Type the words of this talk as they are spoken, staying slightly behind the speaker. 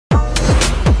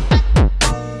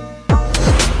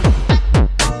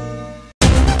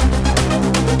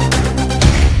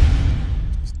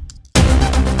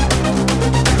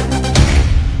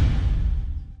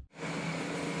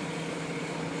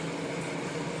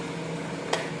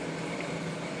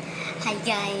Hi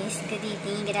guys, good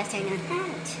evening, good afternoon.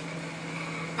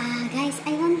 Guys,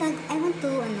 I want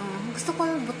to gusto ko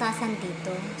butasan dito.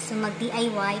 So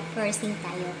mag-DIY piercing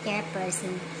tayo, hair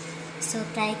piercing. So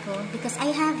try ko because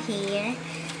I have here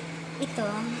ito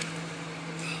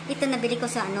nabili ko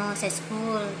sa sa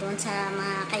school, doon sa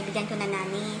mga kaibigan ko na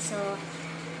nani. So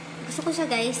gusto ko siya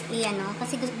guys,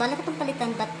 kasi bala ko itong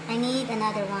palitan but I need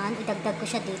another one. Idagdag ko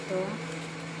siya dito.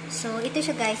 So ito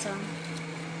siya guys,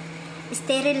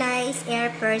 sterilized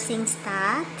air piercing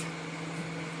stock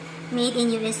made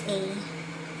in USA.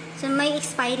 So may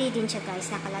expiry din siya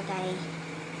guys, nakalagay.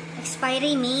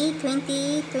 Expiry May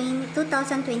 2028.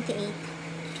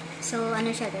 So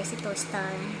ano siya guys, ito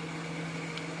star.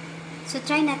 So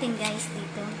try natin guys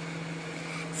dito.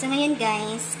 So ngayon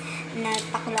guys,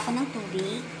 nagpakulo ako ng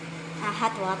tubig,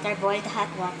 hot water, boiled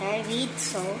hot water with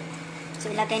salt.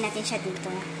 So ilagay natin siya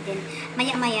dito. Then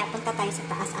maya-maya punta tayo sa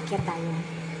taas, akyat tayo.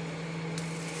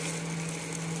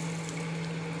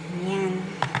 Ayan.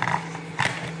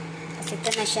 Kasi ito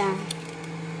na siya.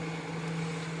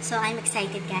 So, I'm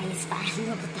excited guys.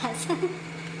 Paano butas?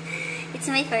 It's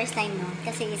my first time, no?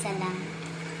 Kasi isa lang.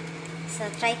 So,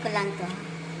 try ko lang to.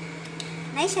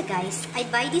 Nice siya guys. I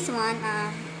buy this one,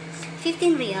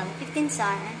 15 real. 15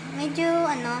 SAR. Medyo,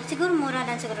 siguro mura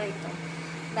lang siguro ito.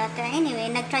 But,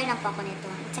 anyway, nag-try lang po ako nito.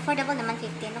 It's affordable naman,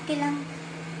 15. Okay lang.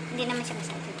 Hindi naman siya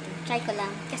masaya 15. Try ko lang.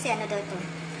 Kasi daw ito.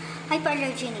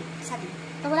 Hyperallergenic. Sabi.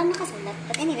 So, walang nakasulat.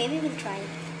 But anyway, we will try.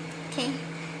 Okay?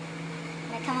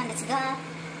 Like, come on, let's go.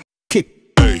 Kick.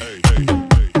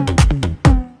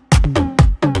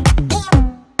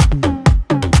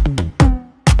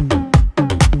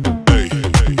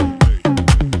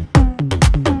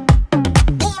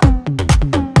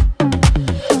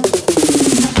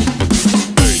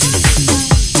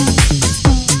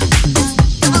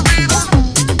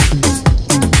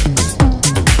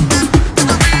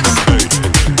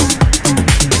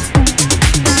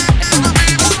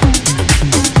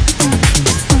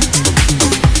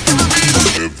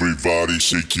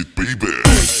 Shake it, baby.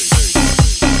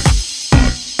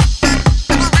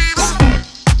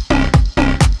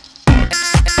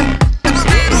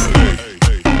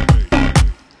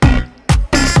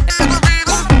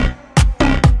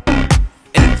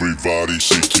 Everybody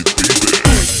shake it, baby.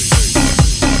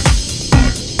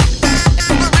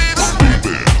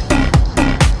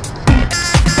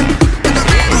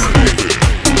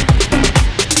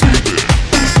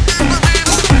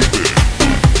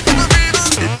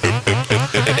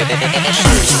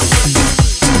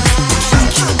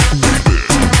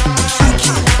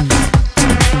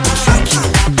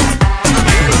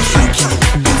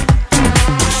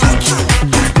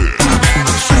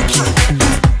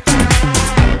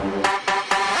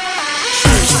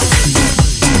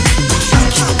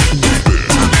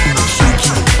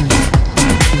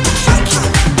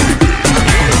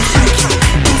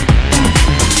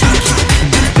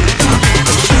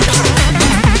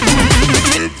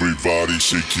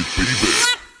 Shake it, baby.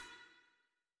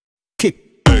 Kick.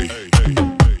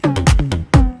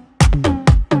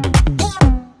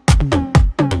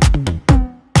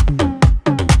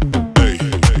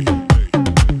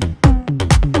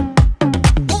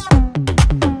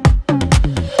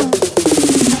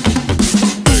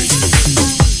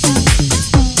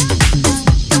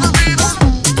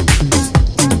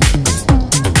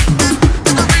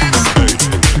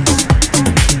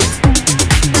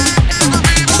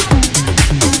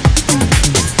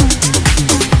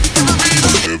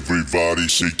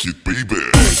 Everybody shake it,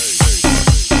 baby.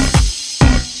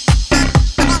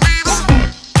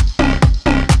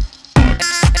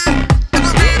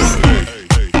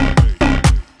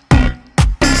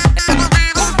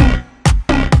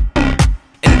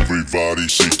 Everybody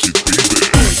shake it, baby.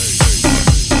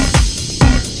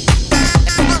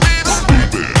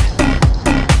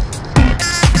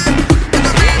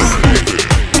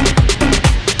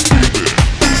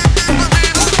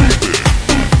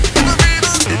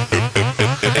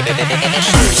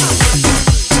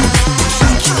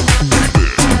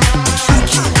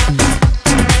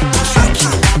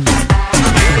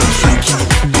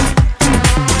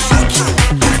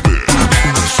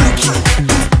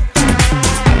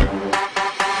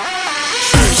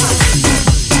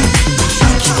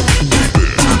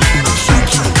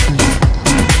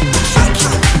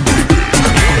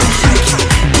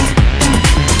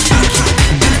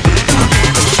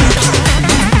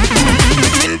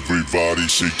 Everybody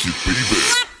shake it, baby.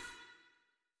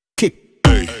 Kick.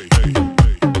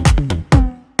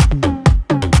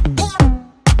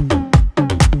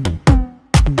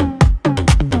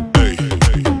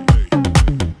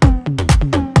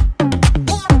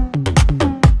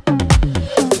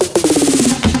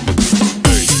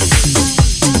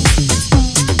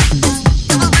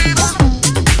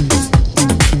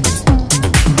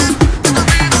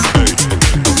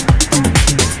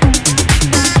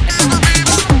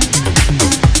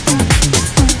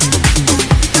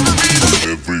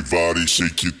 Everybody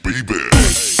shake it,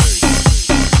 baby.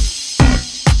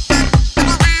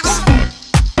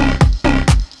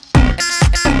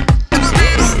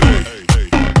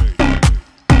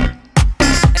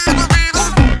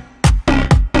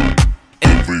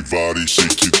 Everybody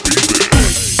shake it,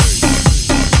 baby.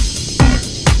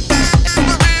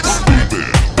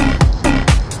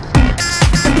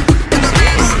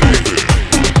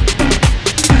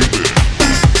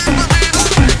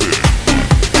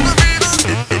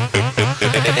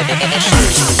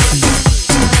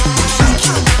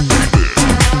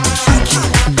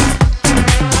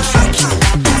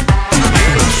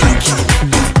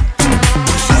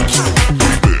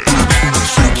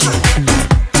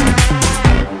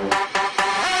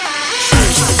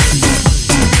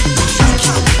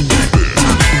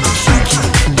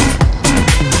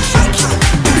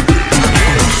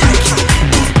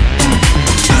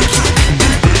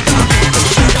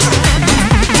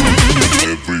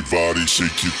 Everybody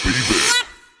shake it, baby.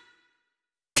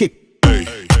 Kick.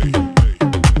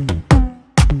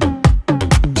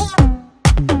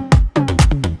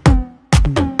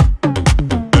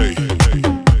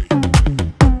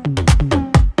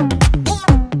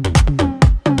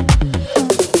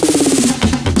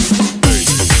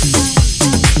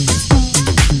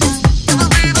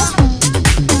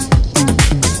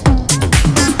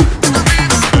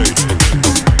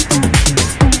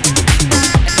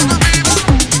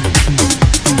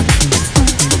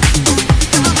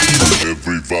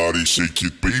 Everybody shake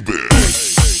it, baby.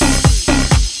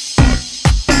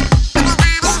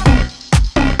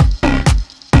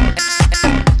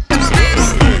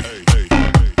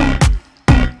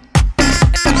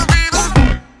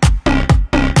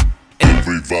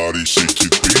 Everybody shake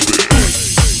it, baby.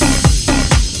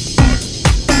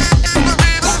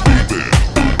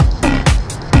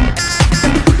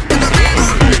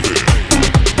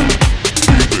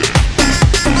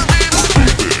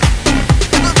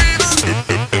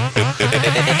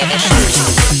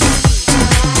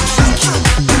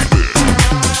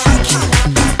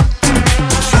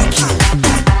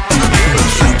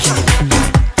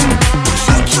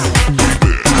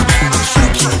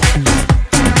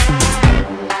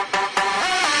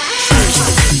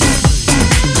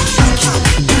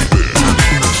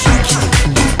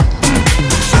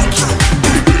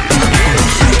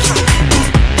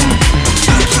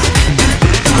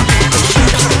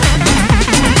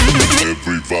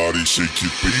 Everybody shake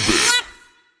it, baby.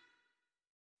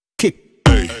 Kick.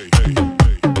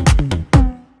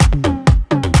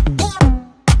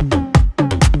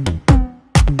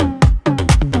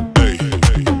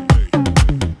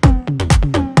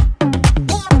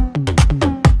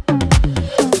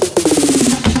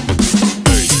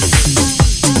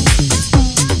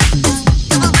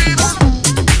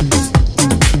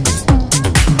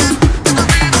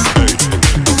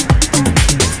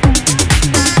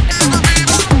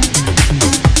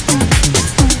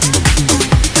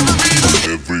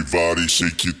 Everybody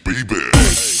shake it, baby.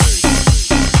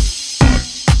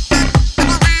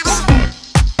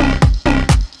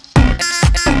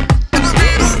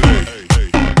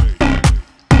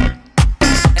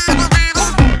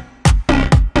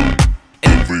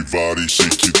 Everybody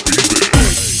shake it, baby.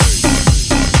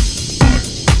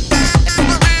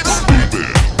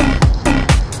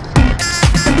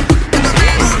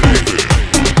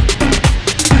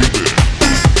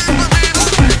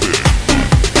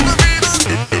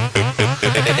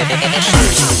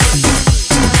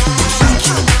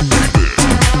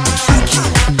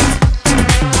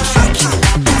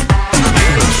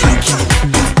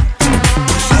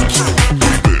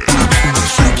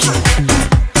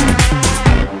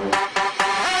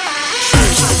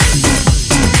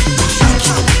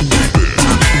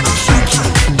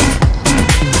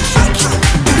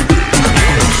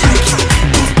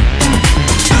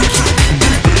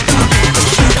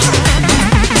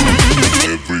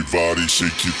 Everybody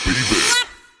shake it, baby.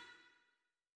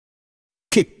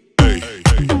 Kick.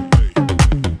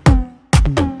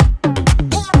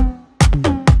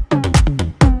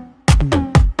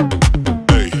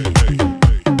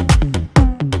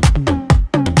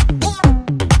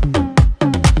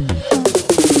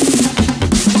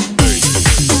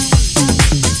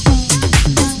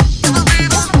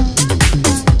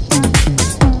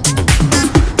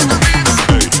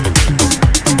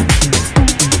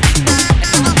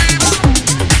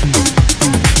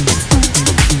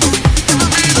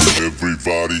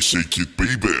 Everybody shake it,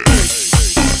 baby.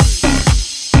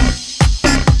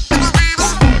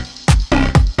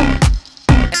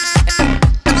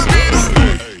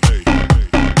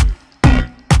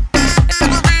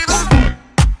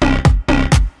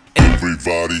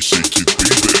 Everybody shake it,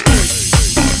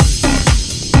 baby.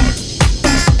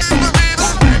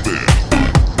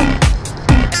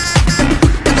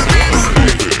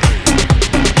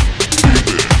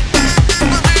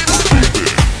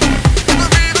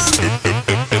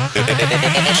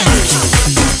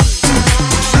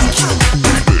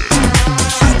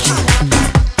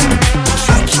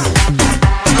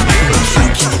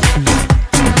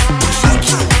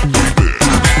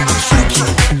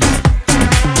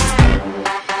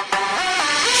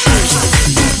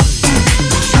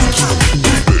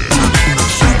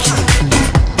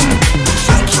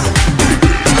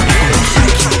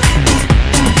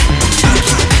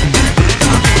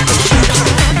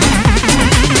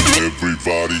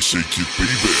 Everybody shake it,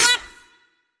 baby.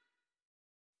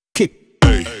 Kick.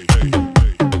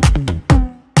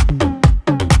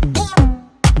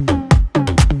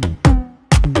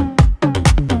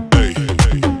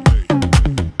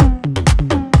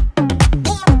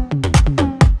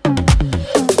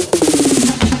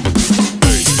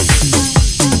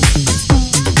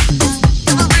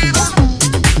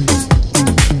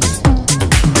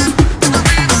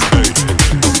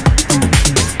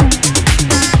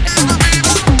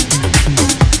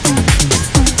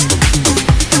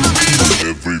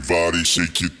 Everybody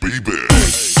shake it,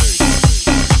 baby.